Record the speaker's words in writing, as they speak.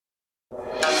Hi,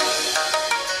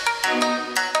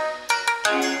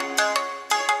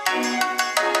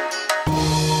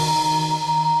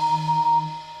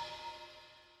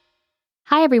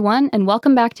 everyone, and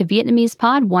welcome back to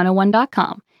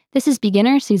VietnamesePod101.com. This is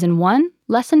Beginner Season 1,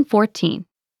 Lesson 14.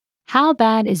 How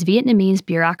bad is Vietnamese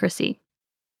bureaucracy?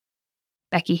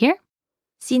 Becky here.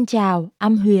 Xin chào,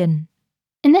 I'm Huyền.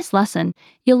 In this lesson,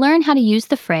 you'll learn how to use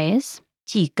the phrase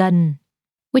Chỉ cần,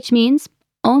 which means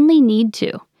only need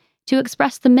to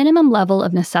express the minimum level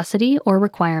of necessity or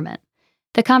requirement.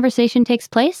 The conversation takes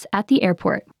place at the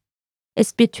airport.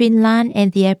 it's between Lan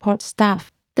and the airport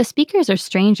staff. The speakers are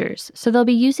strangers, so they'll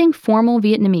be using formal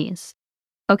Vietnamese.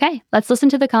 Okay, let's listen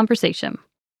to the conversation.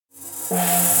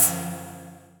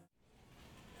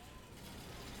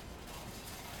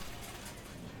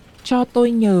 Cho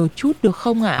tôi nhờ chút được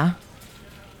không ạ?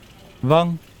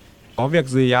 Vâng, có việc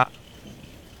gì ạ?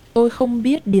 Tôi không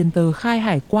biết điền tờ khai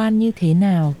hải quan như thế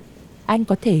nào. Anh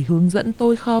có thể hướng dẫn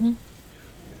tôi không?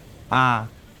 À,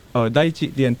 ở đây chị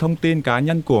điền thông tin cá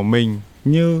nhân của mình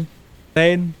như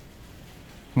tên,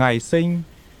 ngày sinh,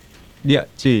 địa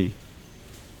chỉ,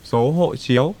 số hộ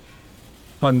chiếu.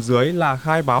 Phần dưới là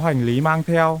khai báo hành lý mang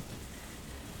theo.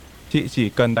 Chị chỉ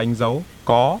cần đánh dấu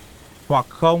có hoặc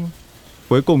không,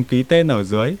 cuối cùng ký tên ở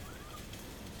dưới.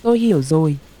 Tôi hiểu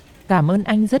rồi. Cảm ơn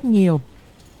anh rất nhiều.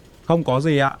 Không có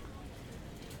gì ạ.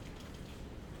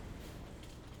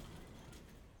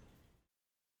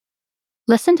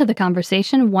 Listen to the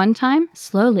conversation one time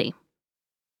slowly.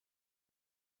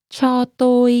 Cho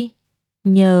tôi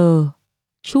nhờ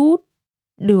chút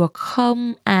được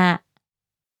không ạ?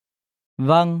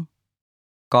 Vâng,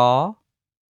 có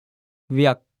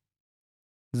việc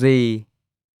gì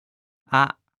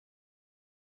ạ?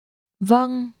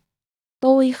 Vâng,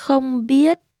 tôi không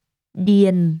biết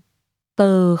điền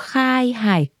tờ khai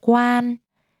hải quan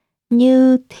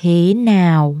như thế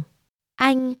nào.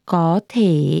 Anh có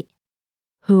thể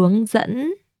hướng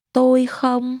dẫn tôi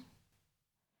không?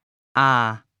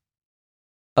 À,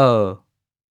 ở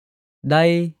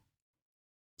đây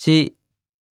chị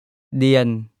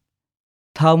điền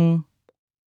thông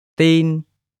tin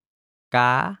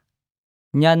cá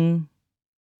nhân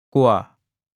của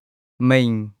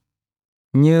mình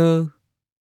như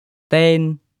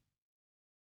tên,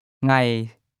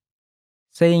 ngày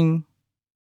sinh,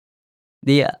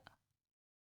 địa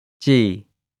chỉ,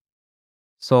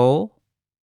 số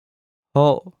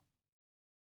hộ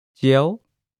chiếu.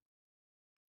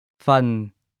 Phần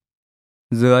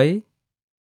dưới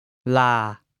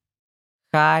là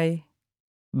khai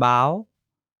báo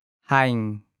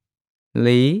hành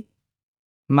lý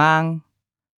mang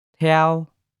theo.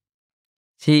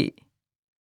 Chị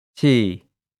chỉ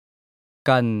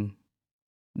cần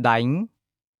đánh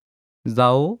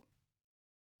dấu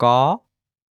có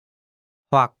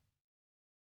hoặc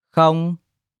không,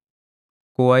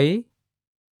 cuối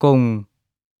cùng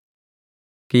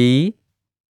ký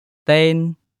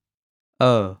tên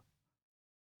ở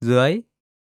dưới.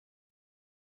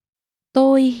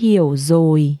 Tôi hiểu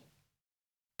rồi.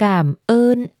 Cảm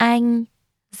ơn anh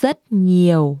rất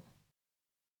nhiều.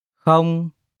 Không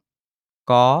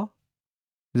có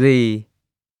gì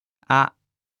ạ.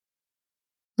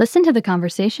 Listen to the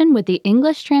conversation with the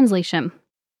English translation.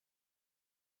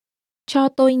 Cho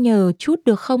tôi nhờ chút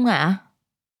được không ạ?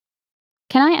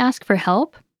 Can I ask for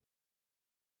help?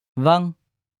 Vâng,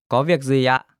 có việc gì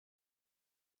ạ?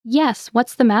 Yes,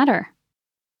 what's the matter?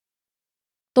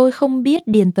 Tôi không biết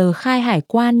điền tờ khai hải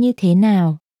quan như thế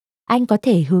nào. Anh có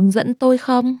thể hướng dẫn tôi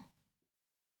không?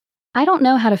 I don't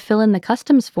know how to fill in the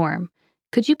customs form.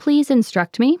 Could you please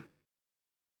instruct me?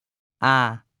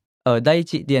 À, ở đây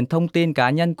chị điền thông tin cá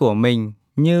nhân của mình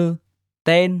như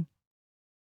tên,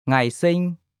 ngày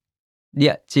sinh,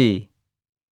 địa chỉ,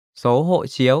 số hộ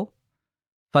chiếu.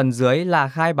 Phần dưới là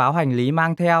khai báo hành lý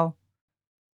mang theo.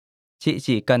 Chị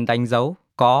chỉ cần đánh dấu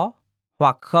có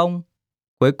hoặc không,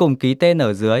 cuối cùng ký tên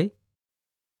ở dưới.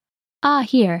 Ah,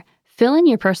 here. Fill in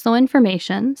your personal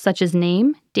information, such as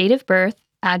name, date of birth,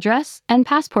 address, and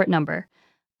passport number.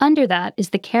 Under that is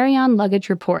the carry-on luggage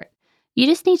report. You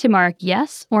just need to mark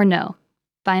yes or no.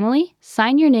 Finally,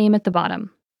 sign your name at the bottom.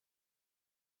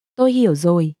 Tôi hiểu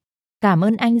rồi. Cảm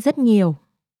ơn anh rất nhiều.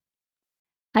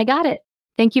 I got it.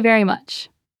 Thank you very much.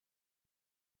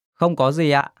 Không có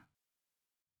gì ạ.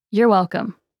 You're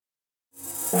welcome.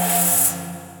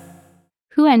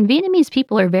 Huan, Vietnamese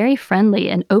people are very friendly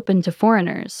and open to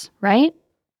foreigners, right?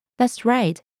 That's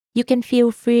right. You can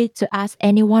feel free to ask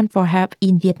anyone for help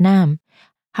in Vietnam.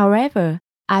 However,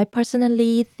 I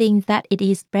personally think that it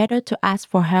is better to ask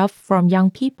for help from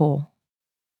young people.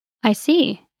 I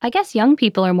see. I guess young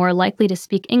people are more likely to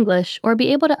speak English or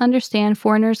be able to understand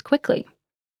foreigners quickly.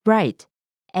 Right.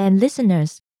 And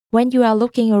listeners, when you are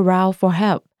looking around for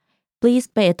help, please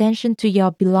pay attention to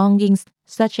your belongings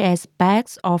such as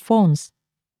bags or phones.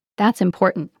 That's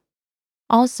important.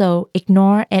 Also,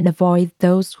 ignore and avoid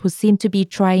those who seem to be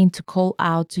trying to call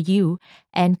out to you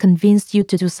and convince you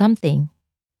to do something.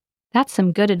 That's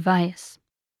some good advice.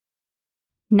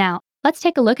 Now, let's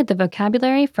take a look at the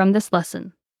vocabulary from this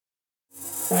lesson.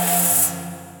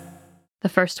 The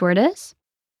first word is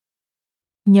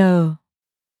Nhờ,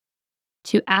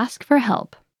 to ask for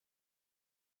help.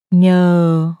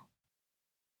 nhờ,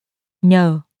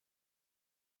 nhờ.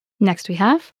 Next we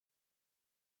have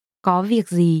Có việc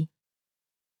gì?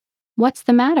 what's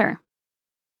the matter?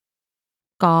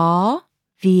 Có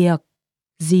việc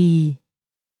gì?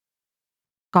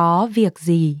 Có việc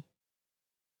gì?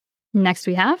 Next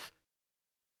we have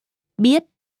Biết,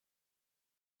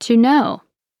 to know.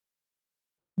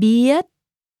 biết,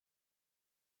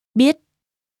 biết.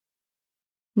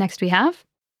 Next we have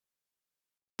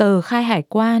Tờ khai hải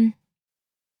quan,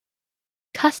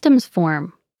 customs form.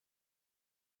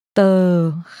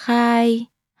 tờ khai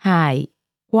hải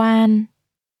quan,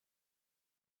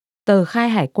 tờ khai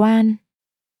hải quan.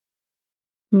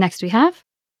 Next we have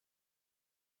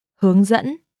Hướng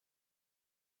dẫn,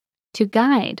 to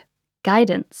guide,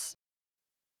 guidance.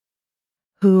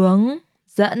 hướng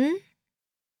dẫn,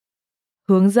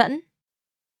 hướng dẫn.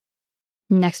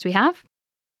 Next we have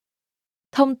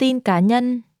Thông tin cá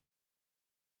nhân,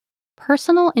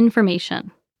 personal information.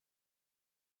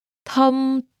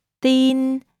 thông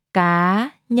tin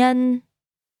cá nhân,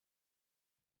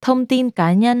 thông tin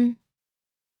cá nhân.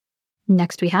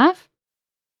 Next we have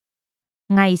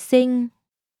Ngày sinh,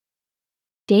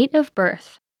 date of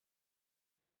birth.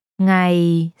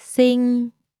 ngày sinh,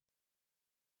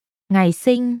 ngày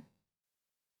sinh.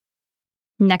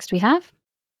 Next we have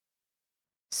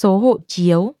Số hộ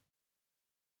chiếu,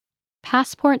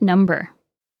 passport number.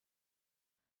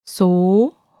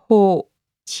 số hộ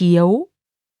chiếu,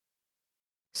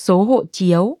 số hộ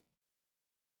chiếu.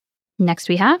 Next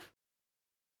we have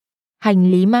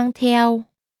Hành lý mang theo,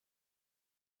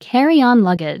 carry on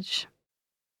luggage.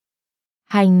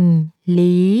 hành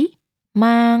lý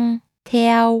mang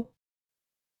theo,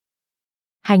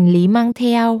 hành lý mang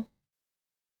theo.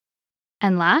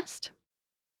 And last,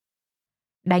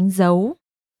 Đánh dấu,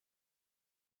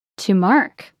 to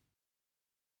mark.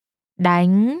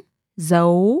 đánh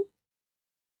dấu,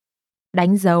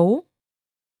 đánh dấu.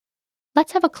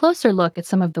 Let's have a closer look at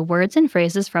some of the words and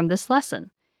phrases from this lesson.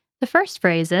 The first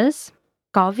phrase is,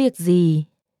 Có việc gì?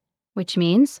 which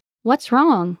means, what's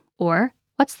wrong? Or,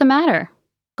 what's the matter?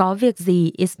 Có việc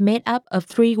gì is made up of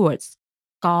three words.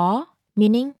 Có,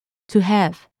 meaning to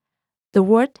have. The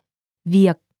word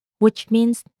việc, which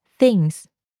means things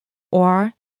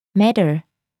or matter.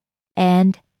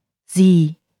 And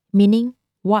gì, meaning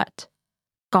what.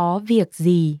 Có việc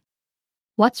gì?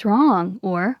 What's wrong?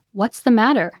 Or, what's the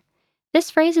matter? This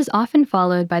phrase is often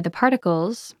followed by the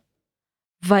particles.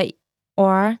 Vậy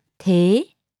or thế.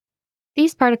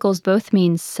 These particles both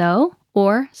mean so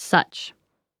or such.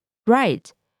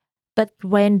 Right. But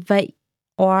when vậy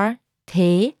or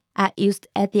thế are used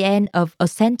at the end of a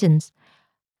sentence,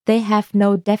 they have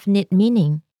no definite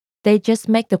meaning. They just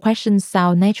make the question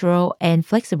sound natural and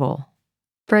flexible.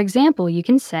 For example, you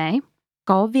can say,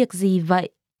 Có việc gì vậy?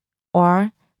 Or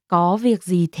có việc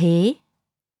gì thế?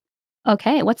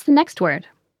 okay, what's the next word?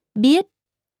 Biết,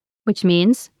 Which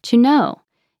means to know.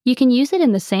 You can use it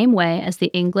in the same way as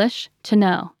the English to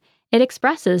know. It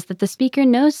expresses that the speaker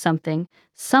knows something,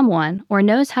 someone, or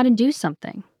knows how to do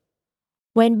something.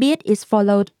 when biết is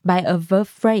followed by a verb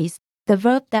phrase, the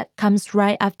verb that comes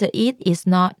right after it is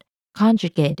not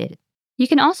conjugated. You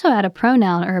can also add a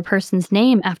pronoun or a person's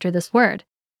name after this word.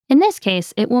 In this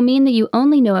case, it will mean that you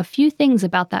only know a few things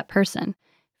about that person.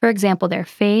 For example, their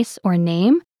face or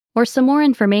name, or some more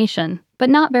information, but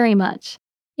not very much.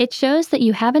 It shows that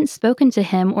you haven't spoken to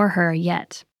him or her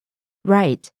yet.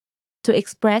 Right. To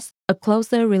express a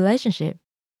closer relationship,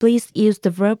 please use the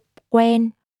verb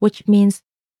quen, which means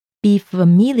be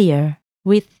familiar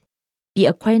with, be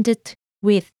acquainted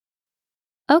with.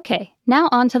 Okay, now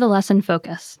on to the lesson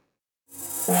focus.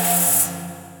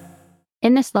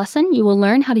 In this lesson, you will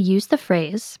learn how to use the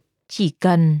phrase, Chỉ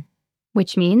cần,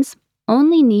 which means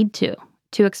only need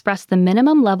to express the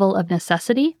minimum level of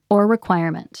necessity or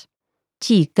requirement.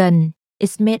 chỉ cần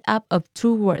is made up of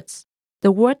two words.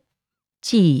 The word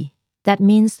chỉ, that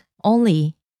means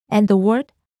only, and the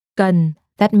word cần,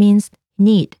 that means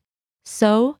need.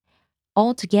 So,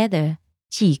 altogether,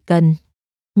 chỉ cần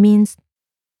means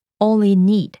only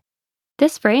need.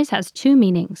 This phrase has two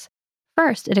meanings.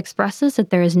 First, it expresses that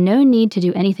there is no need to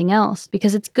do anything else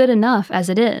because it's good enough as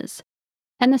it is.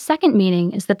 And the second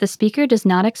meaning is that the speaker does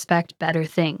not expect better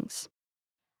things.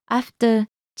 After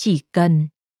chỉ cần,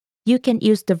 you can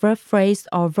use the verb phrase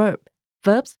or verb.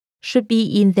 Verbs should be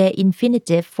in their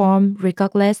infinitive form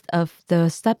regardless of the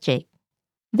subject.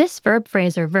 This verb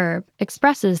phrase or verb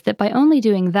expresses that by only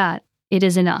doing that, it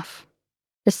is enough.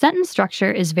 The sentence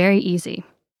structure is very easy.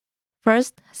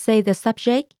 First, say the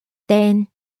subject, then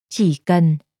chỉ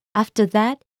cần. After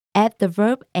that, add the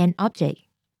verb and object.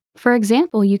 For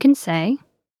example, you can say,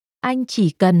 Anh chỉ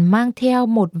cần mang theo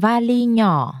một vali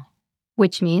nhỏ.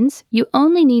 which means you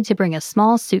only need to bring a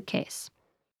small suitcase.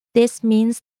 This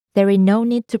means there is no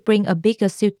need to bring a bigger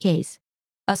suitcase.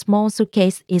 A small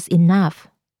suitcase is enough.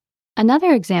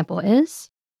 Another example is,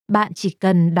 Bạn chỉ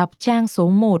cần đọc trang số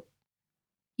 1.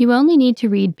 you only need to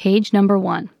read page number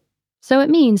 1. So it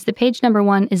means that page number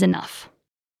 1 is enough.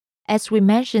 As we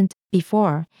mentioned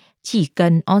before, chỉ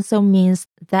cần also means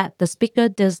that the speaker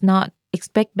does not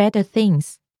expect better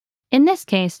things. In this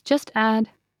case, just add,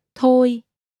 Thôi,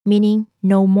 meaning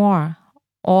no more,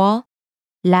 or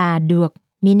là được,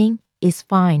 meaning is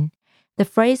fine. The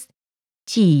phrase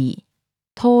chỉ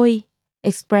thôi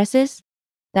expresses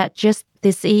that just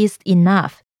this is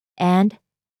enough, and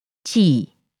chỉ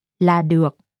là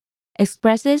được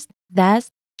expresses that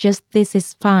just this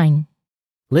is fine.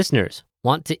 Listeners,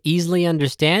 want to easily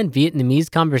understand Vietnamese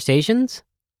conversations?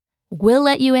 we'll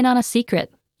let you in on a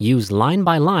secret. Use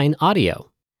line-by-line audio.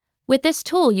 With this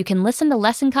tool, you can listen to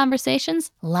lesson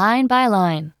conversations line by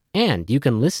line. And you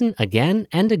can listen again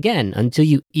and again until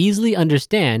you easily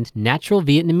understand natural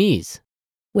Vietnamese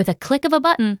With a click of a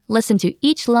button, listen to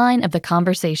each line of the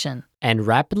conversation. and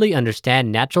rapidly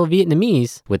understand natural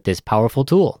Vietnamese with this powerful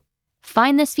tool.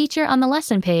 Find this feature on the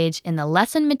lesson page in the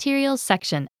Lesson Materials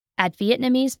section at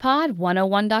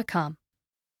VietnamesePod101.com.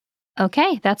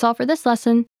 Okay, that's all for this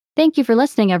lesson. Thank you for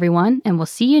listening, everyone, and we'll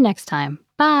see you next time.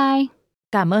 Bye!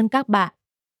 Cảm ơn các bạn.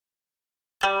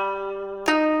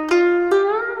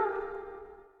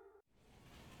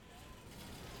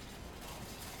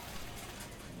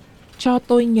 Cho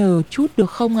tôi nhờ chút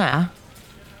được không ạ?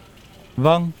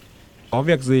 Vâng, có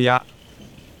việc gì ạ?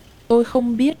 Tôi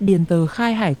không biết điền tờ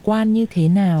khai hải quan như thế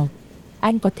nào.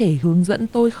 Anh có thể hướng dẫn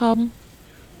tôi không?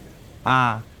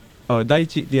 À, ở đây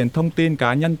chị điền thông tin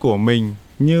cá nhân của mình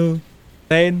như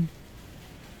tên,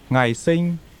 ngày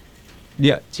sinh,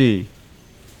 địa chỉ,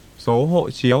 số hộ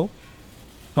chiếu.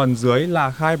 Phần dưới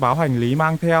là khai báo hành lý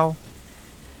mang theo.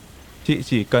 Chị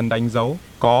chỉ cần đánh dấu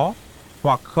có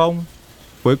hoặc không,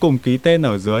 cuối cùng ký tên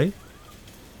ở dưới.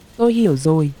 Tôi hiểu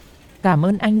rồi. Cảm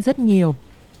ơn anh rất nhiều.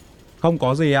 Không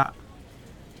có gì ạ.